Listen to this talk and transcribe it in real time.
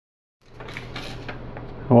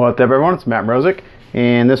What's up, everyone? It's Matt Mrozik,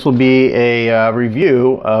 and this will be a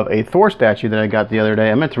review of a Thor statue that I got the other day.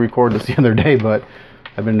 I meant to record this the other day, but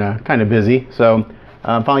I've been kind of busy. So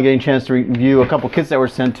I'm finally getting a chance to review a couple kits that were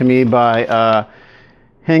sent to me by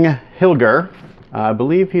Heng Hilger. I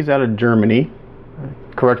believe he's out of Germany.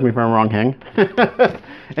 Correct me if I'm wrong, Heng.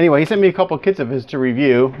 Anyway, he sent me a couple kits of his to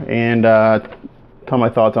review and tell my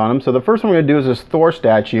thoughts on them. So the first one we're going to do is this Thor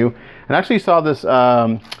statue. And I actually saw this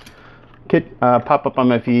kit pop up on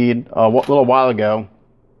my feed a little while ago,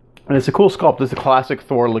 and it's a cool sculpt. It's a classic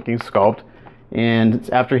Thor looking sculpt, and it's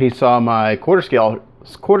after he saw my quarter scale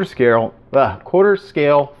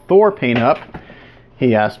Thor paint up.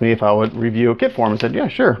 He asked me if I would review a kit for him. I said yeah,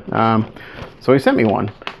 sure. So he sent me one,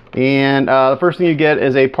 and the first thing you get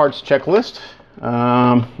is a parts checklist.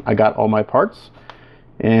 I got all my parts,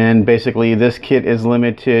 and basically this kit is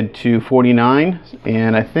limited to 49,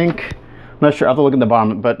 and I think, I'm not sure, I'll have to look at the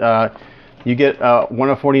bottom, but you get one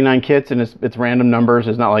of 49 kits, and it's random numbers.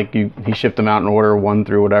 It's not like he shipped them out in order 1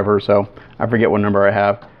 through whatever, so I forget what number I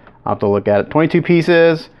have. I'll have to look at it. 22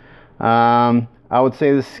 pieces. I would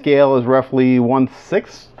say the scale is roughly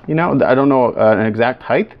 1/6. You know, I don't know an exact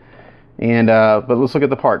height. And but let's look at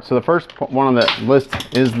the parts. So the first one on the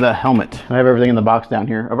list is the helmet. I have everything in the box down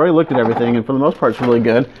here. I've already looked at everything, and for the most part, it's really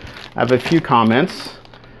good. I have a few comments,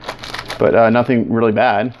 but nothing really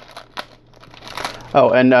bad.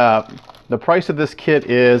 Oh, and the price of this kit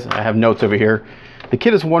is, I have notes over here. The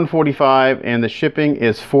kit is $145 and the shipping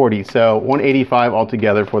is $40, so $185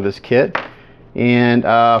 altogether for this kit. And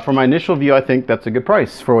for my initial view, I think that's a good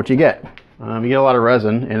price for what you get. You get a lot of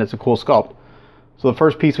resin, and it's a cool sculpt. So the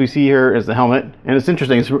first piece we see here is the helmet, and it's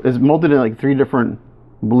interesting. It's molded in like 3 different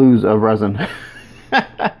blues of resin.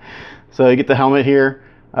 So you get the helmet here.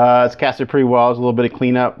 It's casted pretty well. There's a little bit of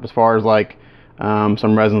cleanup as far as like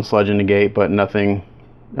some resin sludge in the gate, but nothing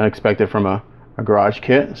unexpected from a garage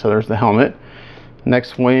kit. So there's the helmet.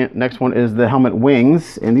 Next one is the helmet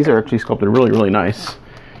wings, and these are actually sculpted really nice.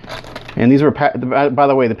 And these were by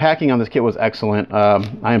the way, the packing on this kit was excellent.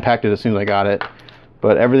 I unpacked it as soon as I got it,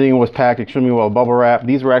 but everything was packed extremely well, bubble wrap.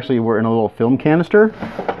 These were in a little film canister.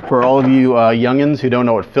 For all of you youngins who don't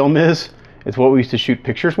know what film is, it's what we used to shoot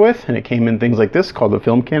pictures with, and it came in things like this called the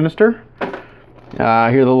film canister. Here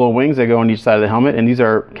are the little wings that go on each side of the helmet, and these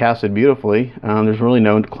are casted beautifully. There's really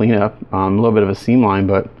no cleanup. A little bit of a seam line,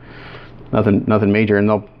 but nothing major, and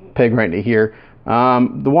they'll peg right into here.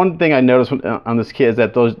 The one thing I noticed on this kit is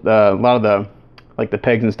that a lot of the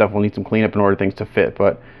pegs and stuff will need some cleanup in order for things to fit,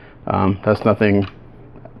 but that's nothing,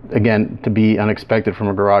 again, to be unexpected from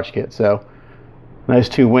a garage kit. So nice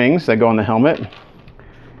 2 wings that go on the helmet,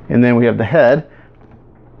 and then we have the head.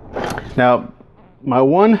 Now, my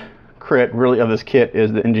one crit really of this kit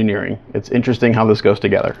is the engineering. It's interesting how this goes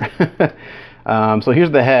together. So here's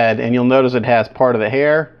the head, and you'll notice it has part of the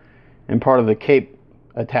hair and part of the cape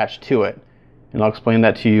attached to it, and I'll explain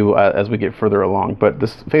that to you as we get further along. But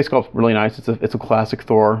this face sculpt's really nice. It's a classic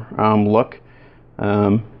Thor look.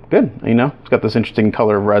 Good. You know, it's got this interesting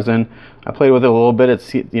color of resin. I played with it a little bit. It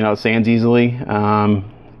sands easily.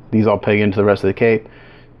 These all peg into the rest of the cape.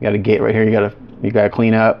 You got a gate right here. You gotta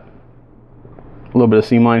clean up. A little bit of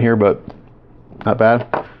seam line here, but not bad.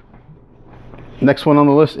 Next one on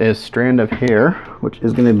the list is strand of hair, which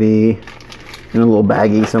is going to be in a little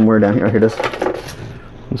baggie somewhere down here. Here it is.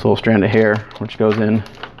 This little strand of hair, which goes in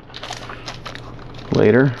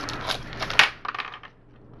later.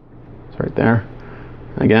 It's right there.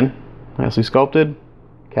 Again, nicely sculpted.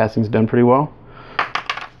 Casting's done pretty well.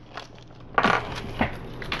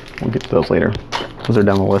 We'll get to those later. Those are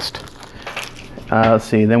down the list. Let's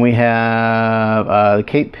see, then we have the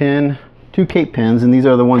cape pin, 2 cape pins, and these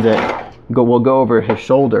are the ones that will go over his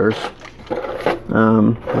shoulders.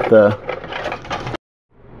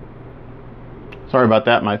 Sorry about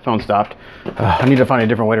that, my phone stopped. I need to find a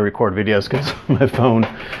different way to record videos because my phone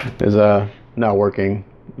is not working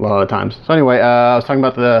a lot of the times. So anyway, I was talking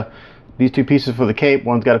about these 2 pieces for the cape.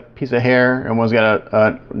 One's got a piece of hair, and one's got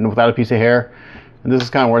without a piece of hair. And this is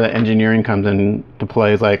kind of where the engineering comes into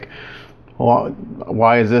play. It's like, well,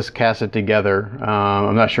 why is this casted together?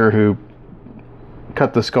 I'm not sure who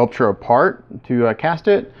cut the sculpture apart to cast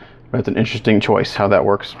it, but it's an interesting choice how that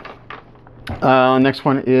works. Next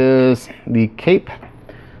one is the cape,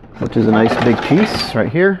 which is a nice big piece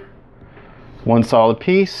right here. 1 solid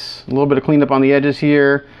piece, a little bit of cleanup on the edges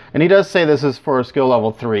here. And he does say this is for skill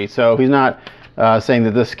level 3, so he's not saying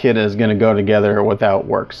that this kit is going to go together without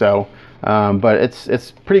work. So but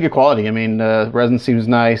it's pretty good quality. I mean, the resin seems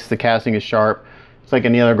nice, the casting is sharp. It's like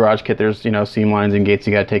any other garage kit. There's seam lines and gates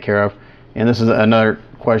you got to take care of, and this is another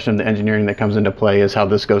question of the engineering that comes into play, is how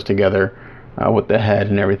this goes together. with the head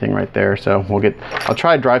and everything right there. So I'll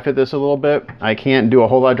try to dry fit this a little bit. I can't do a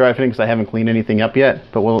whole lot of dry fitting because I haven't cleaned anything up yet,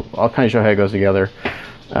 but I'll kind of show how it goes together.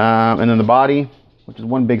 And then the body, which is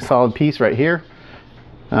one big solid piece right here.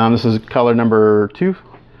 This is color number 2.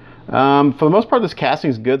 For the most part, this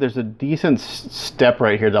casting is good. There's a decent step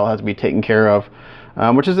right here that'll have to be taken care of,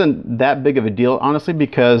 which isn't that big of a deal, honestly,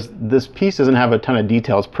 because this piece doesn't have a ton of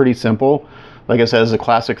detail. It's pretty simple. Like I said, it's a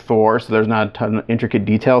classic Thor, so there's not a ton of intricate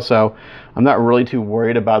detail, so I'm not really too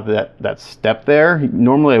worried about that step there.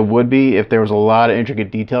 Normally I would be if there was a lot of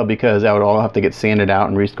intricate detail, because that would all have to get sanded out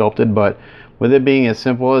and resculpted, but with it being as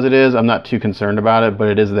simple as it is, I'm not too concerned about it, but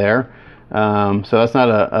it is there. So that's not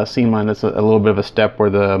a seam line, that's a little bit of a step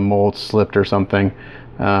where the mold slipped or something.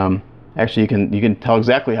 Actually, you can tell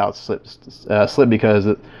exactly how it slipped because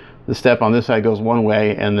the step on this side goes one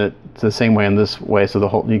way and it's the same way on this way,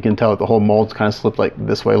 so you can tell that the whole mold's kind of slipped like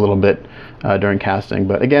this way a little bit during casting.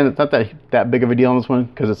 But again, it's not that big of a deal on this one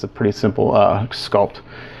because it's a pretty simple sculpt.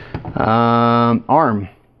 Arm.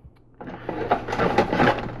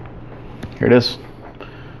 Here it is.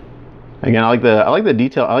 Again, I like the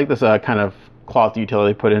detail. I like this kind of cloth detail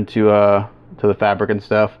they put into to the fabric and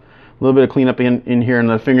stuff. A little bit of cleanup in here in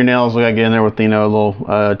the fingernails. We gotta get in there with a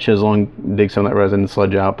little chisel and dig some of that resin and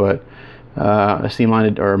sludge out. But a seam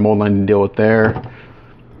line or a mold line to deal with there.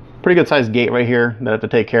 Pretty good sized gate right here that I have to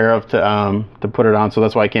take care of to put it on. So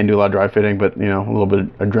that's why I can't do a lot of dry fitting. But a little bit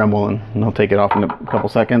of Dremel and I'll take it off in a couple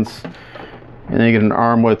seconds. And then you get an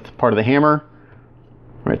arm with part of the hammer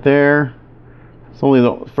right there. It's only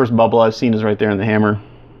the first bubble I've seen is right there in the hammer.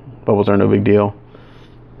 Bubbles are no big deal.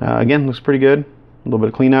 Again, looks pretty good. A little bit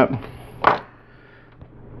of cleanup.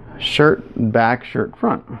 Shirt, back, shirt,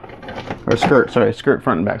 front. Or skirt, sorry, skirt,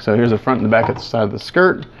 front and back. So here's the front and the back at the side of the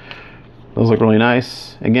skirt. Those look really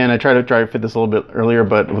nice. Again, I tried to fit this a little bit earlier,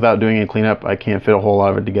 but without doing any cleanup, I can't fit a whole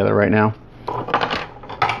lot of it together right now.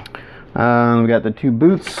 We got the 2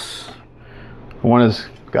 boots. One has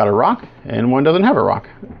got a rock and one doesn't have a rock.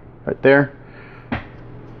 Right there.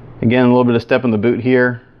 Again, a little bit of step in the boot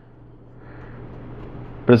here.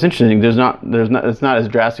 But it's interesting, it's not as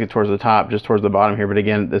drastic towards the top, just towards the bottom here, but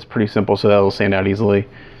again, it's pretty simple, so that'll sand out easily.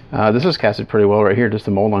 This is casted pretty well right here, just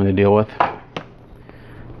a mold line to deal with.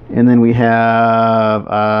 And then we have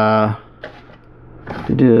the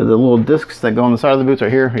little discs that go on the side of the boots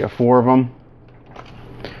right here. We got 4 of them.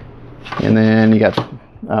 And then you got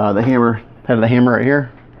the hammer, head of the hammer right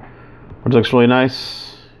here, which looks really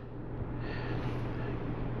nice.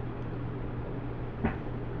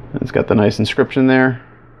 It's got the nice inscription there.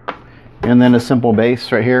 And then a simple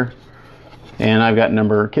base right here. And I've got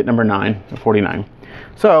kit number 9, 49.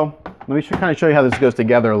 So let me kind of show you how this goes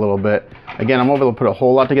together a little bit. Again, I'm able to put a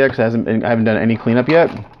whole lot together because I haven't done any cleanup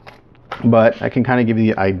yet, but I can kind of give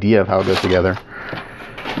you the idea of how it goes together.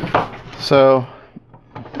 So,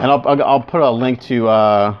 and I'll put a link to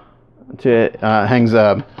Heng's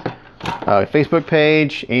Facebook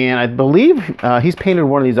page, and I believe he's painted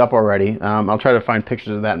one of these up already. I'll try to find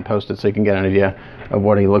pictures of that and post it so you can get an idea of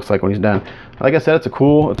what he looks like when he's done. Like I said, it's a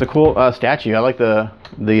cool statue. I like the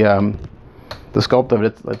sculpt of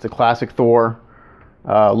it. It's a classic Thor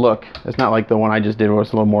look. It's not like the one I just did where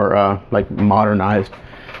it's a little more like modernized.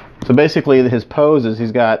 So basically his pose is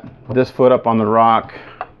he's got this foot up on the rock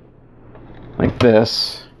like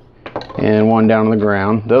this and one down on the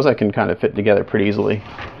ground. Those I can kind of fit together pretty easily.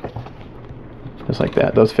 Just like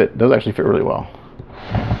that. Those actually fit really well.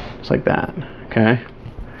 Just like that. Okay.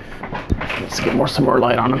 Let's get some more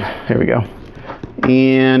light on them. Here we go.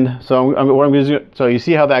 And so what I'm going to do, so you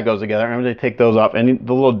see how that goes together. I'm going to take those off, and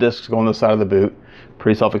the little discs go on the side of the boot.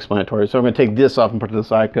 Pretty self-explanatory. So I'm going to take this off and put it to the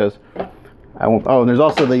side because I won't. Oh, and there's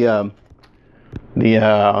also the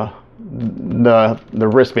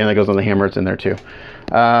wristband that goes on the hammer. It's in there too.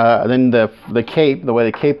 Then the cape, the way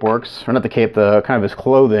the cape works, or not the cape, the kind of his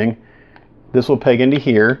clothing. This will peg into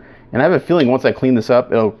here, and I have a feeling once I clean this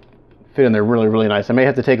up, it'll fit in there really, really nice. I may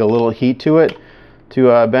have to take a little heat to it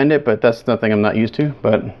to bend it, but that's nothing I'm not used to.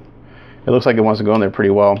 But it looks like it wants to go in there pretty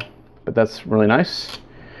well. But that's really nice.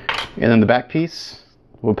 And then the back piece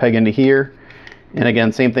will peg into here. And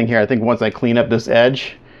again, same thing here. I think once I clean up this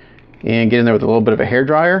edge and get in there with a little bit of a hair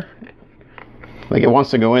dryer, like it wants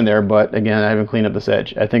to go in there, but again, I haven't cleaned up this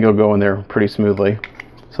edge. I think it'll go in there pretty smoothly.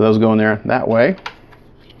 So those go in there that way.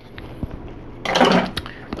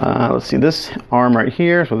 Let's see, this arm right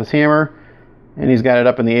here is with his hammer, and he's got it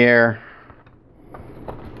up in the air.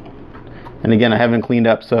 And again, I haven't cleaned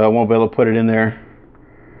up, so I won't be able to put it in there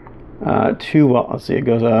too well. Let's see, it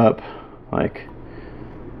goes up like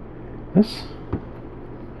this.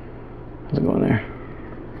 How's it going there?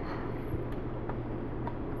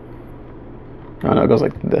 Oh no, it goes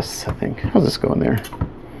like this, I think. How's this going there?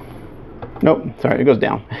 Nope, sorry, it goes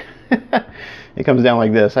down. It comes down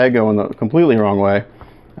like this. I go in the completely wrong way.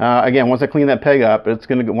 Again, once I clean that peg up,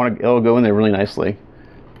 it'll go in there really nicely.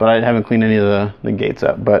 But I haven't cleaned any of the gates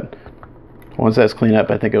up. But once that's cleaned up,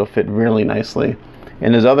 I think it'll fit really nicely.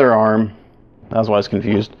 And his other arm, that's why I was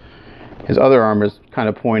confused. His other arm is kind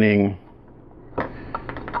of pointing.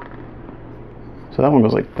 So that one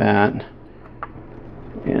goes like that.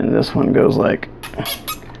 And this one goes like,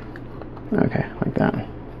 okay, like that.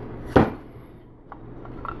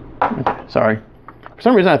 Okay, sorry. For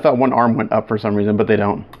some reason I thought one arm went up for some reason, but they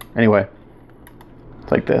don't. Anyway,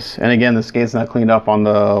 it's like this. And again, the skate's not cleaned up on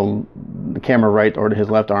the camera right or to his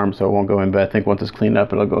left arm, so it won't go in, but I think once it's cleaned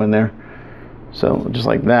up, it'll go in there. So just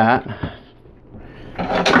like that.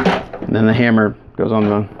 And then the hammer goes on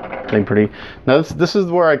the thing pretty. Now this is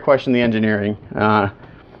where I question the engineering.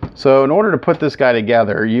 So in order to put this guy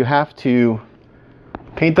together, you have to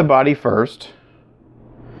paint the body first.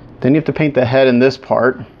 Then you have to paint the head in this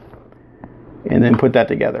part. And then put that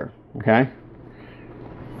together, okay?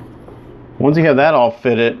 Once you have that all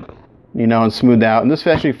fitted, you know, and smoothed out, and this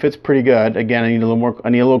actually fits pretty good. Again, I need a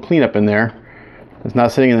little cleanup in there. It's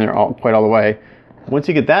not sitting in there quite all the way. Once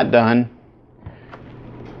you get that done,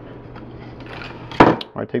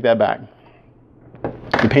 all right, take that back.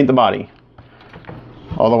 You paint the body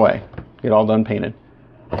all the way. Get it all done painted.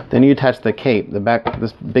 Then you attach the cape, the back,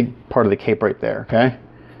 this big part of the cape right there, okay?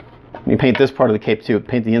 You paint this part of the cape too.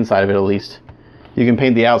 Paint the inside of it at least. You can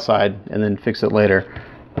paint the outside and then fix it later.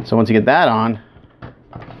 So once you get that on,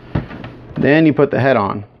 then you put the head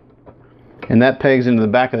on. And that pegs into the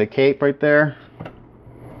back of the cape right there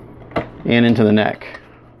and into the neck.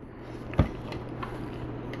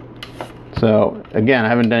 So again, I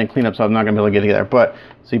haven't done any cleanup, so I'm not gonna be able to get it together. But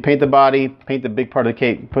so you paint the body, paint the big part of the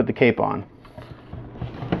cape, put the cape on.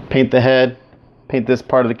 Paint the head, paint this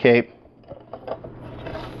part of the cape.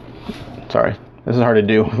 Sorry, this is hard to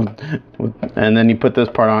do. And then you put this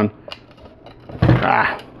part on.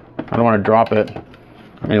 I don't want to drop it.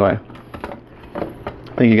 Anyway,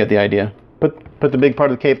 I think you get the idea. Put the big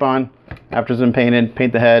part of the cape on. After it's been painted,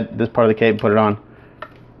 paint the head, this part of the cape, put it on.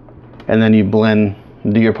 And then you blend,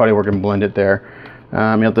 do your putty work and blend it there. You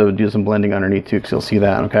have to do some blending underneath too, because you'll see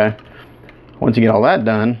that, okay? Once you get all that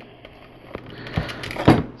done,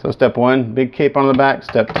 so step one, big cape on the back.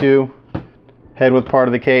 Step two, head with part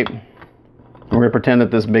of the cape. We're going to pretend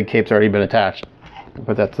that this big cape's already been attached.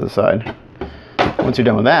 Put that to the side. Once you're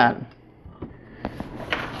done with that,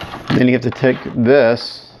 then you have to take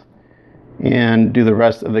this and do the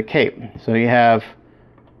rest of the cape. So you have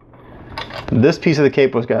this piece of the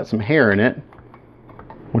cape was got some hair in it,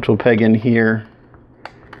 which will peg in here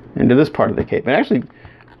into this part of the cape. And actually,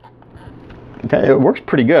 it works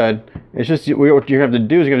pretty good. It's just what you have to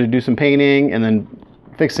do is you have to do some painting and then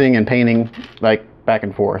fixing and painting like back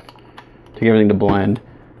and forth to get everything to blend.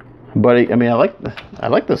 But I mean, I like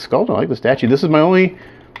the sculpture. I like the statue. This is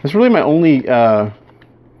really my only. I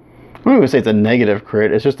don't even say it's a negative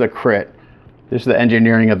crit. It's just a crit. Just the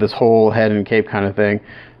engineering of this whole head and cape kind of thing.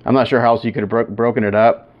 I'm not sure how else you could have broken it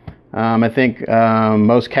up. I think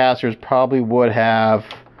most casters probably would have.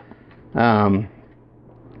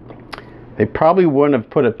 They probably wouldn't have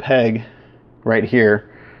put a peg right here.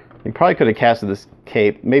 They probably could have casted this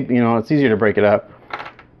cape. Maybe, you know, it's easier to break it up.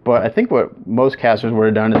 But I think what most casters would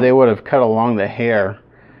have done is they would have cut along the hair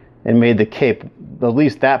and made the cape, at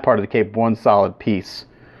least that part of the cape, one solid piece.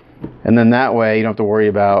 And then that way you don't have to worry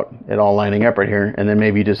about it all lining up right here. And then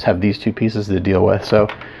maybe you just have these two pieces to deal with. So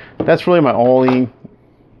that's really my only,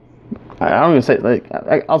 I don't even say, like,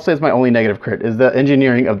 I'll say it's my only negative crit, is the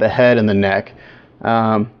engineering of the head and the neck.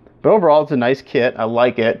 But overall, it's a nice kit. I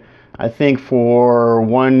like it. I think for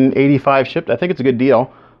 $185 shipped, I think it's a good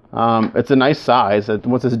deal. It's a nice size.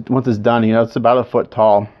 Once it's done, you know, it's about 1 foot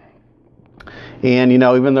tall. And, you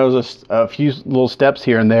know, even though there's a few little steps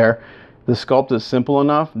here and there, the sculpt is simple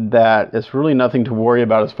enough that it's really nothing to worry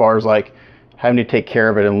about as far as like having to take care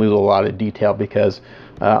of it and lose a lot of detail, because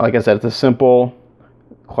like I said, it's a simple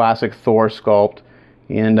classic Thor sculpt.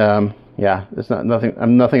 And yeah, it's nothing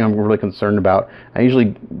I'm really concerned about. I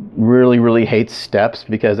usually really hate steps,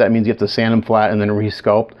 because that means you have to sand them flat and then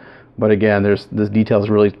resculpt. But again, this detail is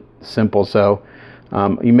really simple, so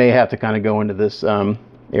you may have to kind of go into this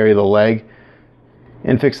area of the leg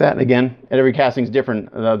and fix that. Again, every casting is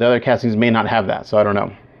different. The other castings may not have that, so I don't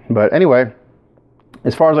know. But anyway,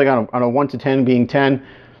 as far as like on a 1 to 10 being 10,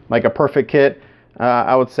 like a perfect kit,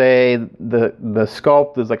 I would say the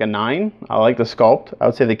sculpt is like a 9. I like the sculpt. I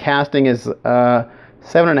would say the casting is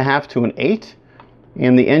 7.5 to an 8,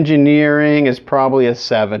 and the engineering is probably a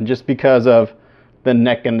 7, just because of the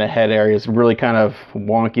neck and the head area is really kind of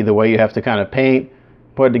wonky, the way you have to kind of paint,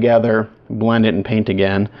 put it together, blend it, and paint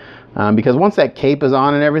again. Because once that cape is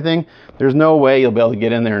on and everything, there's no way you'll be able to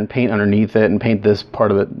get in there and paint underneath it and paint this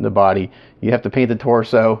part of the body. You have to paint the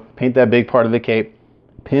torso, paint that big part of the cape,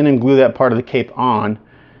 pin and glue that part of the cape on,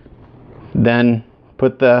 then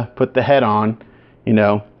put the head on, you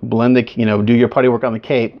know, blend the, you know, do your putty work on the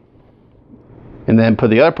cape, and then put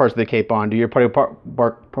the other parts of the cape on, do your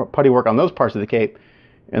putty work on those parts of the cape,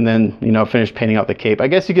 and then, you know, finish painting out the cape. I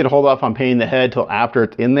guess you could hold off on painting the head till after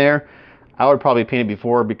it's in there. I would probably paint it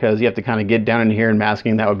before, because you have to kind of get down in here, and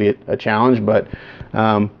masking that would be a challenge. But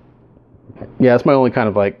yeah, that's my only kind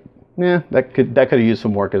of like, yeah, that could have used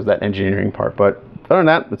some work, as that engineering part. But other than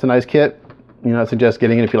that, it's a nice kit. You know, I suggest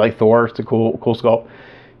getting it if you like Thor. It's a cool sculpt.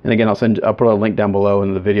 And again, I'll put a link down below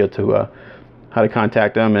in the video to how to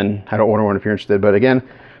contact them and how to order one if you're interested. But again,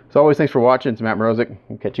 as always, thanks for watching. It's Matt Mrozik.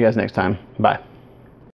 I'll catch you guys next time. Bye.